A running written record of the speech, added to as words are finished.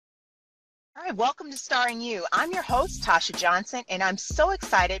Hi, welcome to Starring You. I'm your host, Tasha Johnson, and I'm so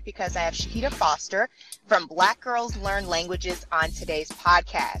excited because I have Shahida Foster from Black Girls Learn Languages on today's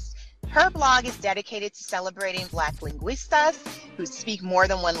podcast. Her blog is dedicated to celebrating Black linguistas who speak more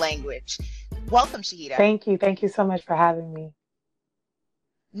than one language. Welcome, Shahida. Thank you. Thank you so much for having me.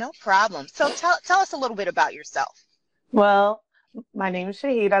 No problem. So tell us a little bit about yourself. Well, my name is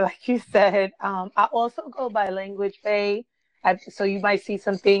Shahida, like you said. I also go by Language Bay. So you might see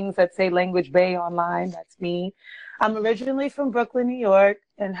some things that say Language Bay online. That's me. I'm originally from Brooklyn, New York,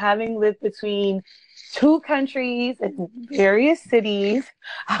 and having lived between two countries and various cities,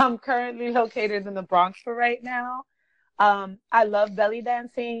 I'm currently located in the Bronx for right now. I love belly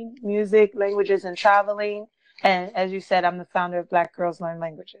dancing, music, languages, and traveling. And as you said, I'm the founder of Black Girls Learn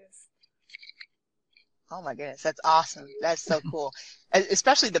Languages. Oh my goodness, that's awesome. That's so cool.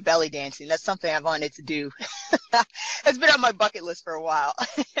 Especially the belly dancing. That's something I've wanted to do. It's been on my bucket list for a while.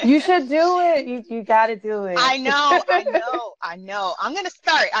 You should do it. You got to do I it. know, I know, I know. I'm gonna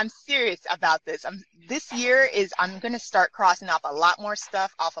start. I'm serious about this. This year is I'm gonna start crossing off a lot more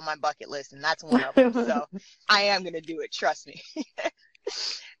stuff off of my bucket list, and that's one of them. So I am gonna do it, trust me.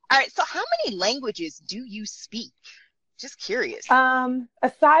 All right, so how many languages do you speak? Just curious.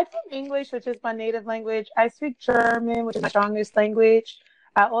 Aside from English, which is my native language, I speak German, which is my strongest language.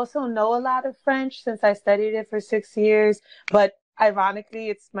 I also know a lot of French since I studied it for 6 years, but ironically,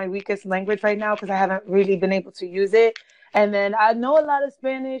 it's my weakest language right now because I haven't really been able to use it. And then I know a lot of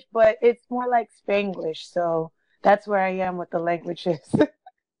Spanish, but it's more like Spanglish. So that's where I am with the languages.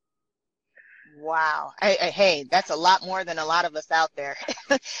 Wow. Hey, that's a lot more than a lot of us out there.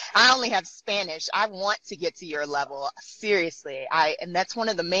 I only have Spanish. I want to get to your level. Seriously. And that's one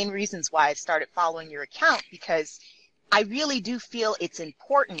of the main reasons why I started following your account because I really do feel it's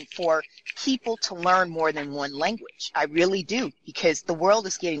important for people to learn more than one language. I really do because the world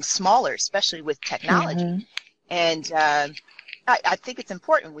is getting smaller, especially with technology. hmm And I think it's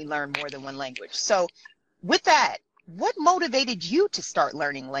important we learn more than one language. So with that, what motivated you to start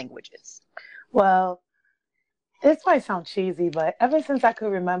learning languages? Well, this might sound cheesy, but ever since I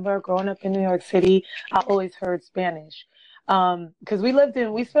could remember growing up in New York City, I always heard Spanish. Because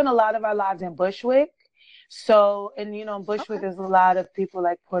we spent a lot of our lives in Bushwick. So, and in Bushwick, Okay. there's a lot of people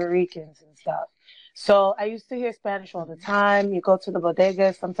like Puerto Ricans and stuff. So I used to hear Spanish all the Mhm. time. You go to the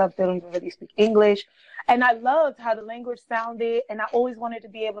bodegas, sometimes they don't even really speak English. And I loved how the language sounded, and I always wanted to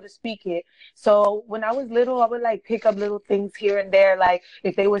be able to speak it. So when I was little, I would like pick up little things here and there, like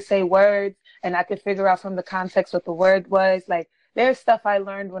if they would say words and I could figure out from the context what the word was. Like there's stuff I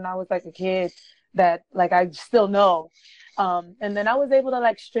learned when I was like a kid that like I still know. And then I was able to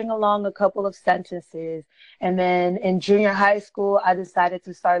like string along a couple of sentences. And then in junior high school, I decided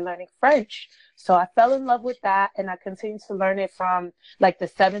to start learning French. So I fell in love with that and I continued to learn it from like the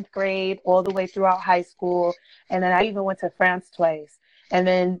seventh grade all the way throughout high school. And then I even went to France twice. And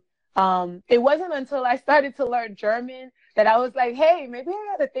then it wasn't until I started to learn German that I was like, hey, maybe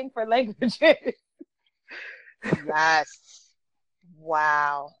I got a thing for languages. Yes.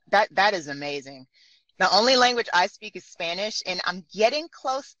 Wow. That is amazing. The only language I speak is Spanish, and I'm getting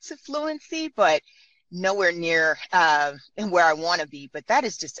close to fluency, but nowhere near where I want to be. But that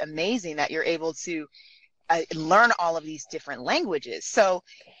is just amazing that you're able to learn all of these different languages. So,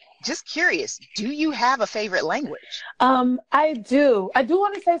 just curious, do you have a favorite language? I do. I do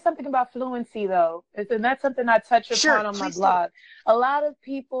want to say something about fluency, though, and that's something I touch Sure, upon on my please do. blog. A lot of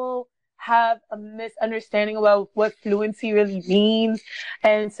people have a misunderstanding about what fluency really means.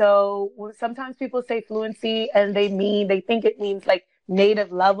 And so sometimes people say fluency and they think it means like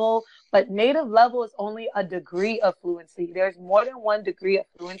native level, but native level is only a degree of fluency. There's more than one degree of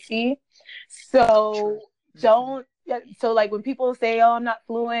fluency. True. So Mhm. don't, so like when people say, oh, I'm not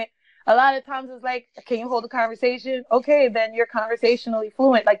fluent, a lot of times it's like, can you hold a conversation? Okay, then you're conversationally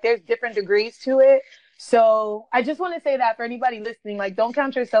fluent. Like there's different degrees to it. So I just want to say that for anybody listening, like don't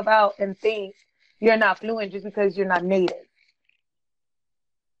count yourself out and think you're not fluent just because you're not native.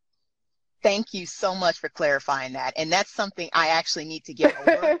 Thank you so much for clarifying that. And that's something I actually need to get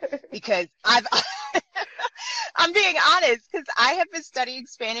over because I've I'm being honest because I have been studying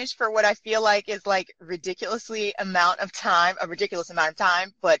Spanish for what I feel like is like a ridiculous amount of time.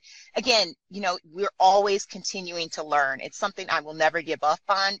 But again, we're always continuing to learn. It's something I will never give up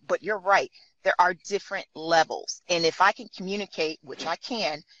on. But you're right. There are different levels. And if I can communicate, which I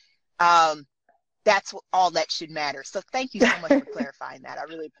can, um, that's all that should matter. So thank you so much for clarifying that. I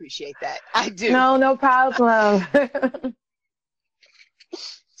really appreciate that. I do. No, no problem.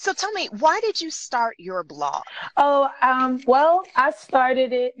 So tell me, why did you start your blog? Oh, well, I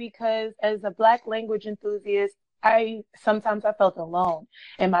started it because as a Black language enthusiast, sometimes I felt alone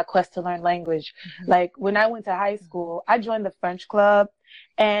in my quest to learn language. Mm-hmm. Like when I went to high school, I joined the French club,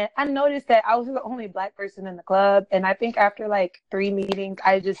 and I noticed that I was the only Black person in the club. And I think after like 3 meetings,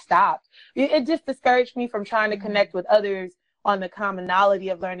 I just stopped. It just discouraged me from trying to connect with others on the commonality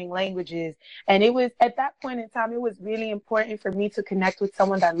of learning languages. And it was at that point in time, it was really important for me to connect with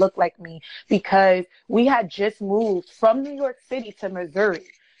someone that looked like me, because we had just moved from New York City to Missouri.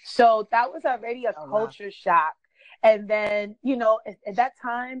 So that was already a Oh, wow. culture shock. And then, at that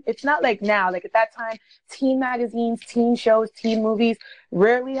time, it's not like now, like at that time, teen magazines, teen shows, teen movies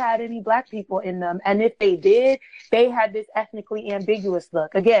rarely had any Black people in them. And if they did, they had this ethnically ambiguous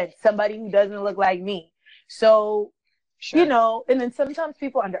look. Again, somebody who doesn't look like me. So, Sure. and then sometimes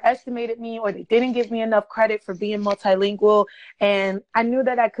people underestimated me, or they didn't give me enough credit for being multilingual. And I knew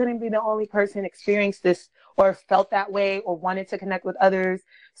that I couldn't be the only person experienced this or felt that way or wanted to connect with others.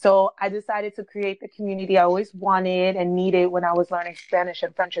 So I decided to create the community I always wanted and needed when I was learning Spanish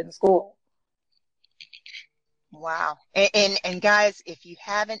and French in school. Wow. And guys, if you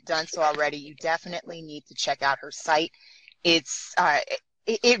haven't done so already, you definitely need to check out her site. It's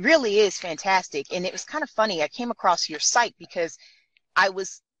it really is fantastic. And it was kind of funny. I came across your site because I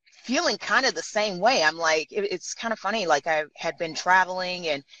was feeling kind of the same way. I'm like, it's kind of funny. Like I had been traveling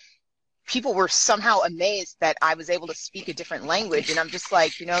and people were somehow amazed that I was able to speak a different language. And I'm just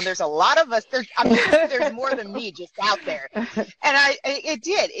like, there's a lot of us. I'm sure there's more than me just out there. And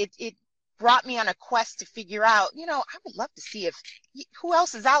it brought me on a quest to figure out, I would love to see who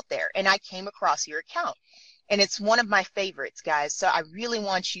else is out there. And I came across your account. And it's one of my favorites, guys. So I really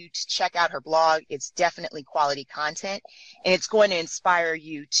want you to check out her blog. It's definitely quality content, and it's going to inspire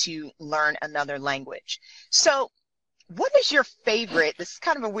you to learn another language. So what is your favorite? This is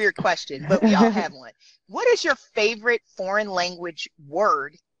kind of a weird question, but we all have one. What is your favorite foreign language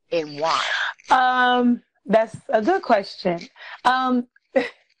word and why? That's a good question.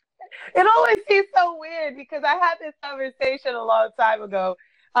 It always seems so weird because I had this conversation a long time ago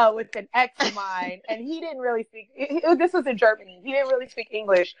with an ex of mine, and he didn't really speak. This was in Germany. He didn't really speak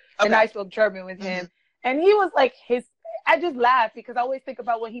English, and Okay. I spoke German with him. And he was like, I just laughed because I always think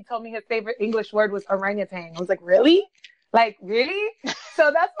about when he told me his favorite English word was orangutan. I was like, really? Like, really?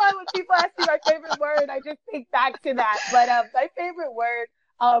 So that's why when people ask me my favorite word, I just think back to that. But my favorite word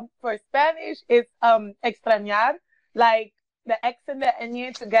for Spanish is extrañar. Like, the X and the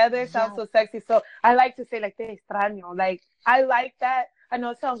N together sounds so sexy. So I like to say, like, te extraño. Like, I like that. I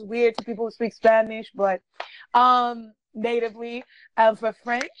know it sounds weird to people who speak Spanish, but natively, for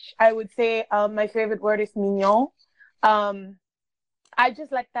French, I would say my favorite word is mignon. I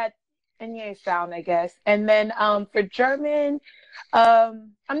just like that Enye sound, I guess. And then for German,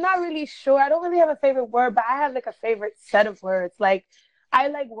 I'm not really sure. I don't really have a favorite word, but I have like a favorite set of words. Like, I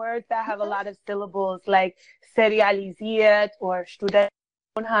like words that have a lot of syllables, like serialisiert or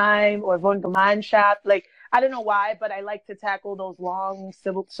Studentenwohnheim or Wohngemeinschaft. Like, I don't know why, but I like to tackle those long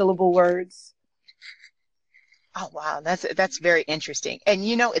syllable words. Oh, wow. That's very interesting. And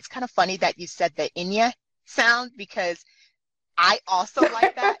it's kind of funny that you said the Inya sound because I also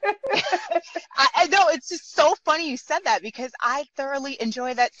like that. I know it's just so funny you said that because I thoroughly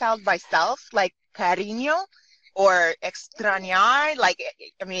enjoy that sound myself, like cariño or extrañar. Like,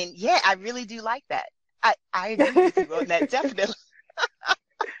 I mean, yeah, I really do like that. I agree with you on that, definitely.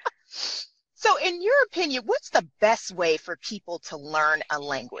 So in your opinion, what's the best way for people to learn a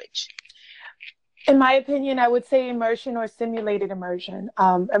language? In my opinion, I would say immersion or simulated immersion.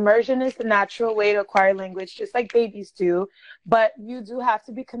 Immersion is the natural way to acquire language, just like babies do. But you do have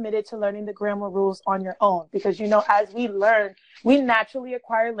to be committed to learning the grammar rules on your own because, as we learn, we naturally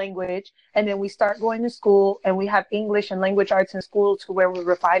acquire language. And then we start going to school and we have English and language arts in school to where we're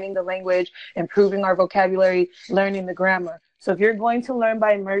refining the language, improving our vocabulary, learning the grammar. So if you're going to learn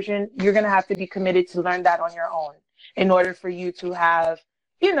by immersion, you're going to have to be committed to learn that on your own in order for you to have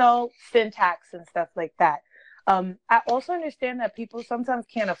syntax and stuff like that. I also understand that people sometimes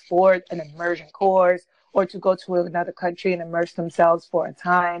can't afford an immersion course or to go to another country and immerse themselves for a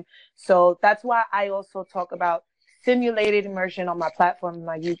time. So that's why I also talk about simulated immersion on my platform,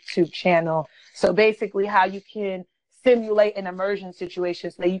 my YouTube channel. So basically how you can simulate an immersion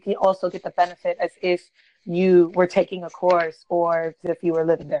situation so that you can also get the benefit as if you were taking a course or if you were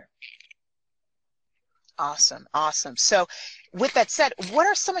living there. Awesome. Awesome. So with that said, what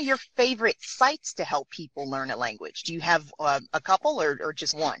are some of your favorite sites to help people learn a language? Do you have a couple or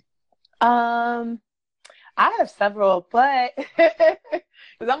just one? I have several, but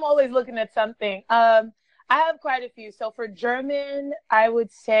because I'm always looking at something. I have quite a few. So for German, I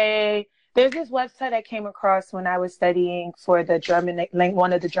would say There's this website I came across when I was studying for the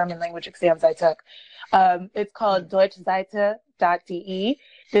one of the German language exams I took. It's called deutschseite.de.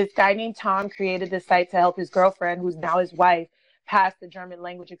 This guy named Tom created this site to help his girlfriend, who's now his wife, pass the German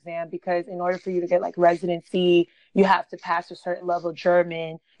language exam, because in order for you to get like residency, you have to pass a certain level of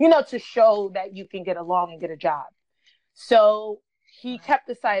German, to show that you can get along and get a job. So he kept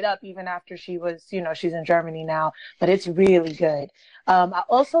the site up even after she was, she's in Germany now, but it's really good. I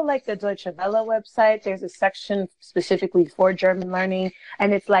also like the Deutsche Welle website. There's a section specifically for German learning,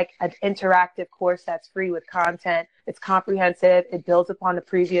 and it's like an interactive course that's free with content. It's comprehensive. It builds upon the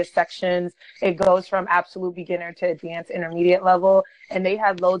previous sections. It goes from absolute beginner to advanced intermediate level, and they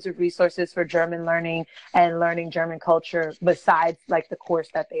have loads of resources for German learning and learning German culture besides like the course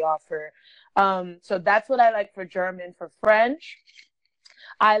that they offer. So that's what I like for German. For French,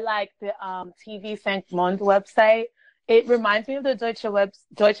 I like the TV 5 Monde website. It reminds me of the Deutsche Welle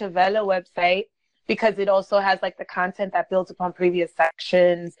website, because it also has like the content that builds upon previous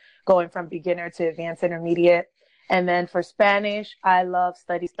sections, going from beginner to advanced intermediate. And then for Spanish, I love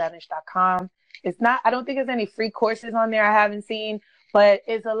studyspanish.com. I don't think there's any free courses on there I haven't seen, but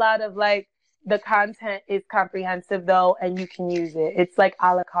it's a lot of like, the content is comprehensive though, and you can use it. It's like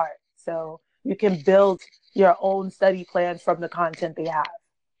a la carte. So you can build your own study plan from the content they have.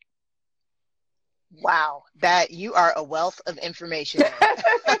 Wow, that you are a wealth of information.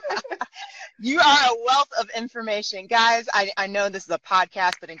 You are a wealth of information. Guys, I know this is a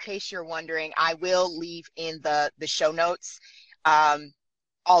podcast, but in case you're wondering, I will leave in the show notes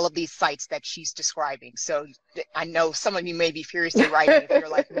all of these sites that she's describing. So I know some of you may be furiously writing if you're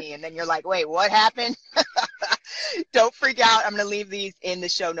like me, and then you're like, wait, what happened? Don't freak out. I'm going to leave these in the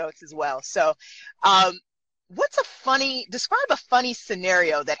show notes as well. So describe a funny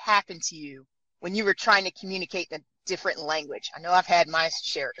scenario that happened to you when you were trying to communicate in a different language. I know I've had my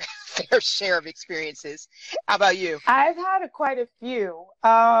fair share of experiences. How about you? I've had quite a few.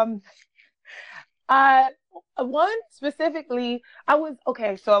 One specifically, I was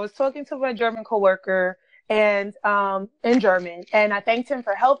talking to my German coworker, and in German, and I thanked him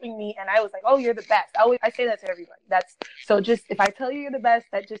for helping me, and I was like, "Oh, you're the best." I say that to everybody. Just if I tell you you're the best,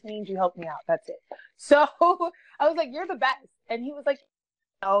 that just means you helped me out. That's it. So I was like, "You're the best," and he was like,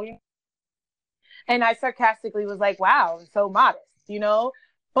 "Oh," and I sarcastically was like, "Wow, I'm so modest,"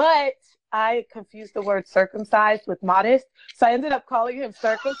 But I confused the word circumcised with modest, so I ended up calling him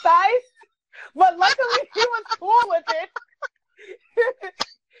circumcised. But luckily, he was cool with it.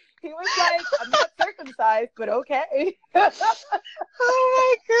 He was like, "I'm not circumcised, but okay." Oh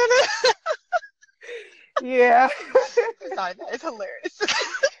my goodness. Yeah. Sorry, that is hilarious.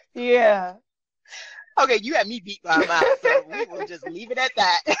 Yeah. Okay, you had me beat by a mile, so we will just leave it at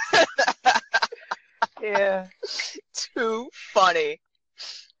that. Yeah. Too funny.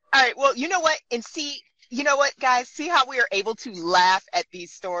 All right, well, you know what? You know what, guys? See how we are able to laugh at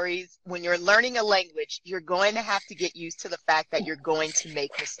these stories? When you're learning a language, you're going to have to get used to the fact that you're going to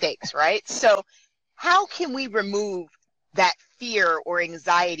make mistakes, right? So how can we remove that fear or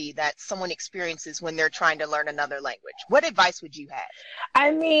anxiety that someone experiences when they're trying to learn another language? What advice would you have?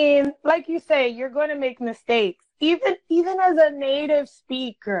 I mean, like you say, you're going to make mistakes. Even as a native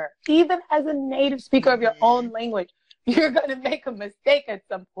speaker, of your own language, you're going to make a mistake at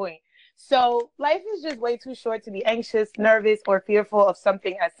some point. So life is just way too short to be anxious, nervous, or fearful of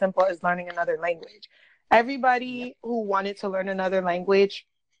something as simple as learning another language. Everybody who wanted to learn another language,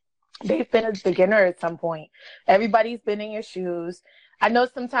 they've been a beginner at some point. Everybody's been in your shoes. I know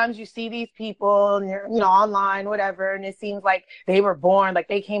sometimes you see these people and you're, online, whatever, and it seems like they were born, like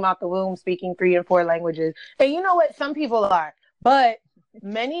they came out the womb speaking 3 and 4 languages. And you know what? Some people are, but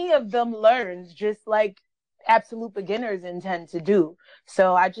many of them learned just like absolute beginners intend to do.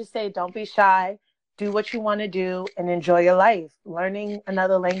 So I just say, don't be shy, do what you want to do, and enjoy your life. Learning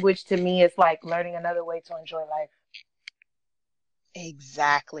another language to me is like learning another way to enjoy life.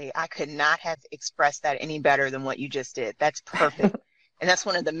 Exactly. I could not have expressed that any better than what you just did. That's perfect. And that's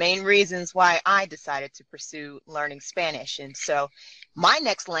one of the main reasons why I decided to pursue learning Spanish. And so my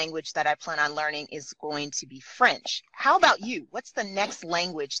next language that I plan on learning is going to be French. How about you? What's the next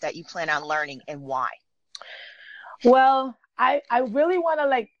language that you plan on learning, and why? Well, I really want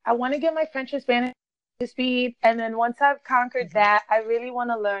to get my French and Spanish to speed. And then once I've conquered that, I really want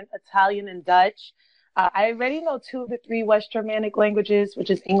to learn Italian and Dutch. I already know 2 of the 3 West Germanic languages,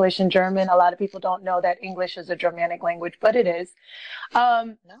 which is English and German. A lot of people don't know that English is a Germanic language, but it is.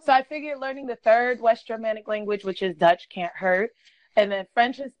 So I figured learning the 3rd West Germanic language, which is Dutch, can't hurt. And then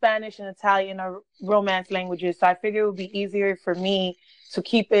French and Spanish and Italian are Romance languages. So I figured it would be easier for me to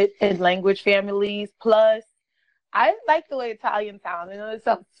keep it in language families. Plus, I like the way Italian sounds. I know it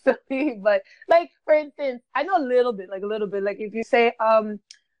sounds silly, but like for instance, I know a little bit, like a little bit. Like if you say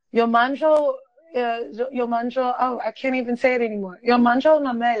yo mangio, yo mangio. Oh, I can't even say it anymore. Yo mangio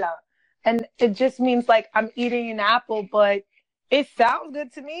una mela, and it just means like I'm eating an apple, but it sounds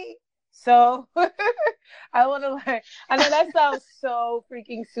good to me. So I want to learn. I know that sounds so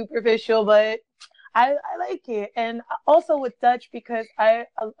freaking superficial, but I like it. And also with Dutch, because I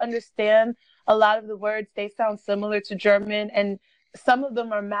understand a lot of the words, they sound similar to German, and some of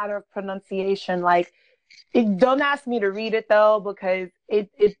them are a matter of pronunciation. Like, don't ask me to read it though, because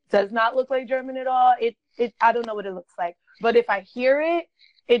it does not look like German at all. I don't know what it looks like. But if I hear it,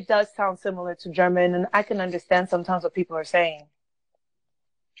 it does sound similar to German, and I can understand sometimes what people are saying.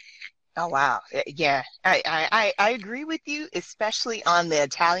 Oh wow. Yeah. I agree with you, especially on the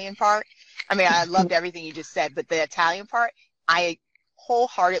Italian part. I mean, I loved everything you just said, but the Italian part, I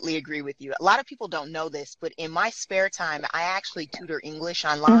wholeheartedly agree with you. A lot of people don't know this, but in my spare time, I actually tutor English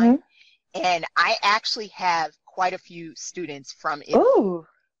online, Mm-hmm. and I actually have quite a few students from Italy. Ooh.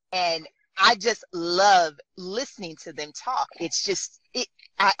 And I just love listening to them talk. It's just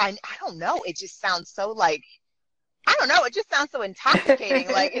I don't know. It just sounds so like I don't know. It just sounds so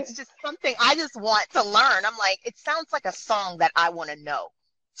intoxicating. Like it's just something I just want to learn. I'm like, it sounds like a song that I want to know.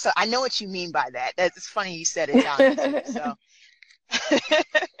 So I know what you mean by that. It's funny you said Italian too. So,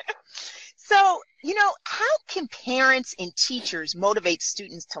 so how can parents and teachers motivate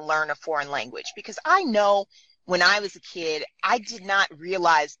students to learn a foreign language? Because I know when I was a kid, I did not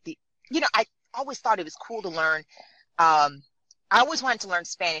realize I always thought it was cool to learn. I always wanted to learn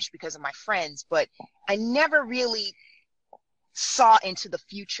Spanish because of my friends, but I never really saw into the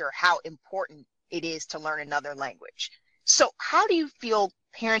future how important it is to learn another language. So how do you feel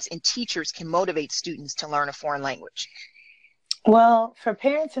parents and teachers can motivate students to learn a foreign language? Well, for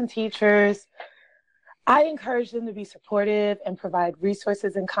parents and teachers, I encourage them to be supportive and provide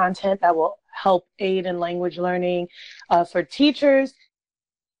resources and content that will help aid in language learning. For teachers,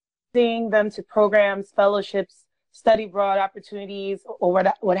 seeing them to programs, fellowships, study abroad opportunities, or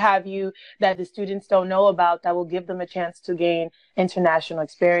what have you, that the students don't know about, that will give them a chance to gain international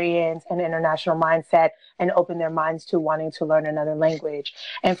experience and international mindset and open their minds to wanting to learn another language.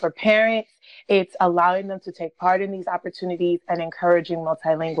 And for parents, it's allowing them to take part in these opportunities and encouraging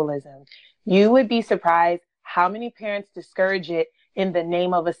multilingualism. You would be surprised how many parents discourage it in the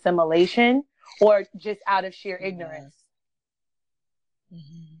name of assimilation or just out of sheer ignorance.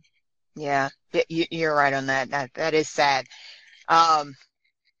 Mm-hmm. Yeah, you're right on that. That is sad. Um,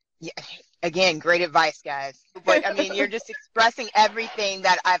 yeah, again, great advice, guys. But I mean, you're just expressing everything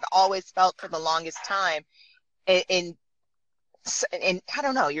that I've always felt for the longest time. And I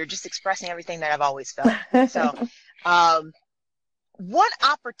don't know, you're just expressing everything that I've always felt. So, what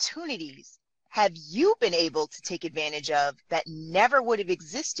opportunities have you been able to take advantage of that never would have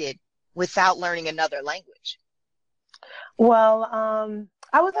existed without learning another language? Well,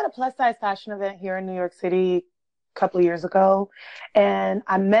 I was at a plus size fashion event here in New York City a couple of years ago, and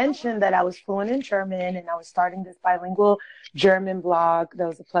I mentioned that I was fluent in German and I was starting this bilingual German blog. That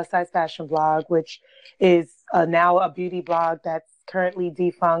was a plus size fashion blog, which is now a beauty blog that's currently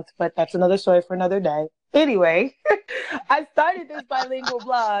defunct, but that's another story for another day. Anyway, I started this bilingual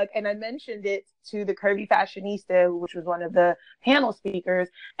blog and I mentioned it to the Curvy Fashionista, which was one of the panel speakers,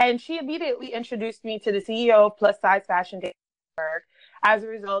 and she immediately introduced me to the CEO of Plus Size Fashion Day. As a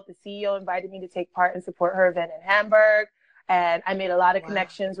result, the CEO invited me to take part and support her event in Hamburg. And I made a lot of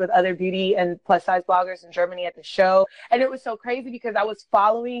connections with other beauty and plus size bloggers in Germany at the show. And it was so crazy because I was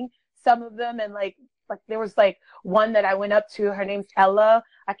following some of them, and like there was like one that I went up to. Her name's Ella.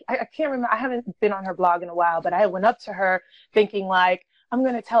 I can't remember. I haven't been on her blog in a while, but I went up to her thinking like, I'm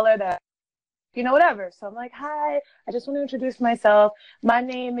going to tell her that, whatever. So I'm like, hi, I just want to introduce myself. My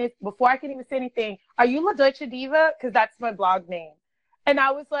name is, before I can even say anything, are you La Deutsche Diva? Because that's my blog name. And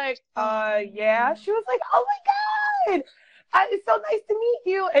I was like, yeah. She was like, oh my God, it's so nice to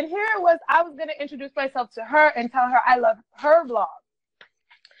meet you. And here it was, I was going to introduce myself to her and tell her I love her blog.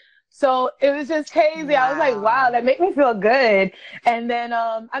 So it was just crazy. Wow. I was like, wow, that made me feel good. And then,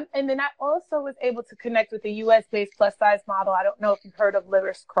 I also was able to connect with a US-based plus size model. I don't know if you've heard of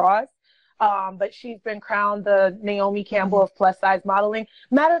Liris Cross. But she's been crowned the Naomi Campbell of plus size modeling.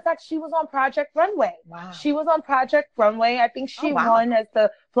 Matter of fact, she was on Project Runway. Wow. She was on Project Runway. I think she won as the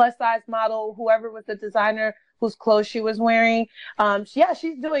plus size model, whoever was the designer whose clothes she was wearing.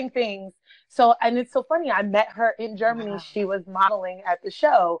 She's doing things. So, and it's so funny. I met her in Germany. Wow. She was modeling at the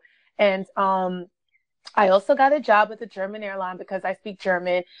show. And I also got a job with a German airline because I speak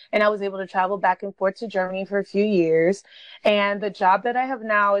German, and I was able to travel back and forth to Germany for a few years. And the job that I have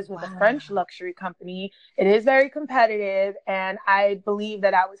now is with a Wow. French luxury company. It is very competitive, and I believe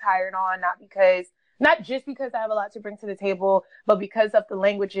that I was hired on not just because I have a lot to bring to the table, but because of the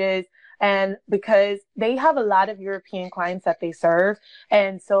languages and because they have a lot of European clients that they serve.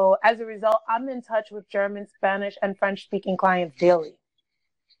 And so as a result, I'm in touch with German, Spanish, and French speaking clients daily.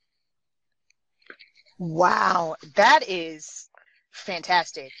 Wow, that is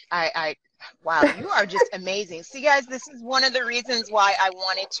fantastic. Wow, you are just amazing. See, guys, this is one of the reasons why I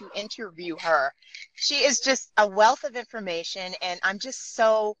wanted to interview her. She is just a wealth of information, and I'm just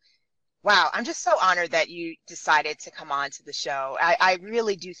so honored that you decided to come on to the show. I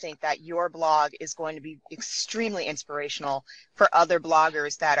really do think that your blog is going to be extremely inspirational for other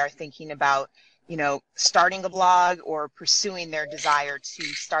bloggers that are thinking about, starting a blog or pursuing their desire to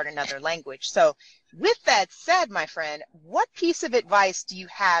start another language. So with that said, my friend, what piece of advice do you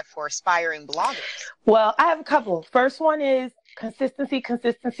have for aspiring bloggers? Well, I have a couple. First one is consistency,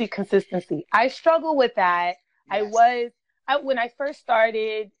 consistency, consistency. I struggle with that. Yes. When I first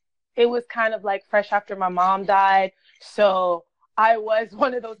started, it was kind of like fresh after my mom died. So I was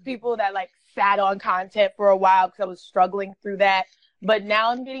one of those people that like sat on content for a while because I was struggling through that. But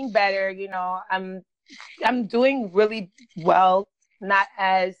now I'm getting better. I'm doing really well, not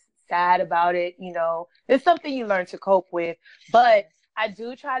as sad about it. It's something you learn to cope with, but I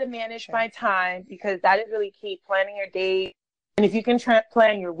do try to manage Sure. my time because that is really key. Planning your day. And if you can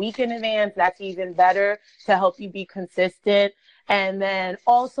plan your week in advance, that's even better to help you be consistent. And then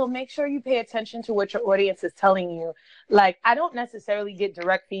also make sure you pay attention to what your audience is telling you. Like, I don't necessarily get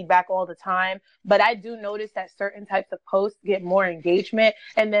direct feedback all the time, but I do notice that certain types of posts get more engagement.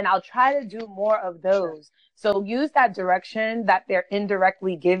 And then I'll try to do more of Sure. those. So use that direction that they're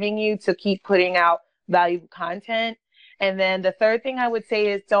indirectly giving you to keep putting out valuable content. And then the third thing I would say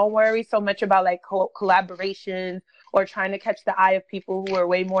is don't worry so much about like collaborations or trying to catch the eye of people who are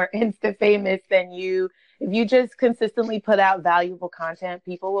way more Insta famous than you. If you just consistently put out valuable content,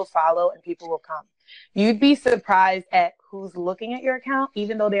 people will follow and people will come. You'd be surprised at who's looking at your account,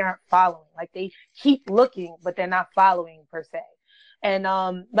 even though they aren't following. Like they keep looking, but they're not following per se. And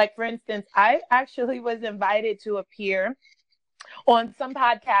like for instance, I actually was invited to appear on some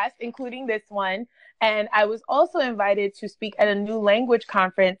podcasts, including this one. And I was also invited to speak at a new language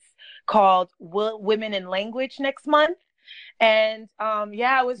conference called Women in Language next month. And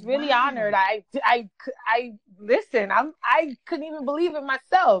yeah, I was really honored. Wow. I listen. I couldn't even believe it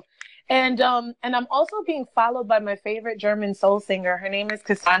myself. And I'm also being followed by my favorite German soul singer. Her name is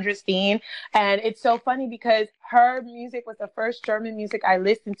Cassandra Steen, and it's so funny because her music was the first German music I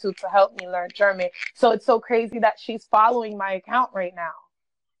listened to help me learn German. So it's so crazy that she's following my account right now.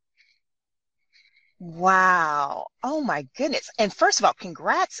 Wow. Oh my goodness. And first of all,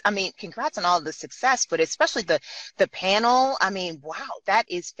 congrats. I mean, congrats on all of the success, but especially the panel. I mean, wow, that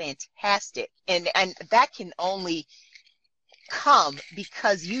is fantastic. And that can only come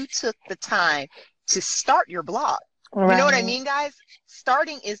because you took the time to start your blog. You know what I Right. mean, guys?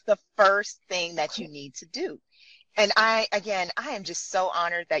 Starting is the first thing that you need to do. And I am just so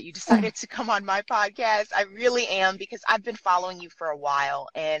honored that you decided to come on my podcast. I really am because I've been following you for a while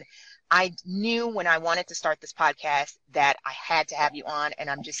and I knew when I wanted to start this podcast that I had to have you on. And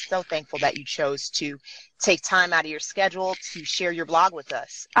I'm just so thankful that you chose to take time out of your schedule to share your blog with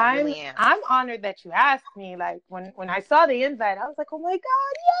us. I I'm really am. I'm honored that you asked me. Like when I saw the invite, I was like, oh my God,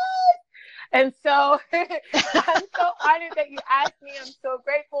 yes. And so I'm so honored that you asked me. I'm so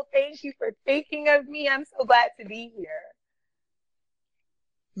grateful. Thank you for thinking of me. I'm so glad to be here.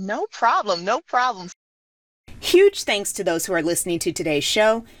 No problem. No problem. Huge thanks to those who are listening to today's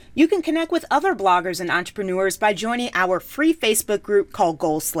show. You can connect with other bloggers and entrepreneurs by joining our free Facebook group called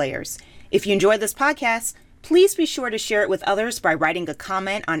Goal Slayers. If you enjoy this podcast, please be sure to share it with others by writing a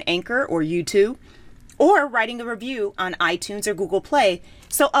comment on Anchor or YouTube, or writing a review on iTunes or Google Play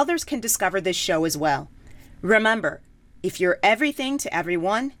so others can discover this show as well. Remember, if you're everything to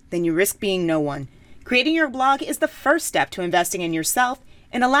everyone, then you risk being no one. Creating your blog is the first step to investing in yourself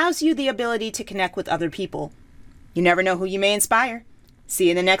and allows you the ability to connect with other people. You never know who you may inspire. See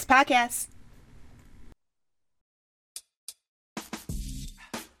you in the next podcast.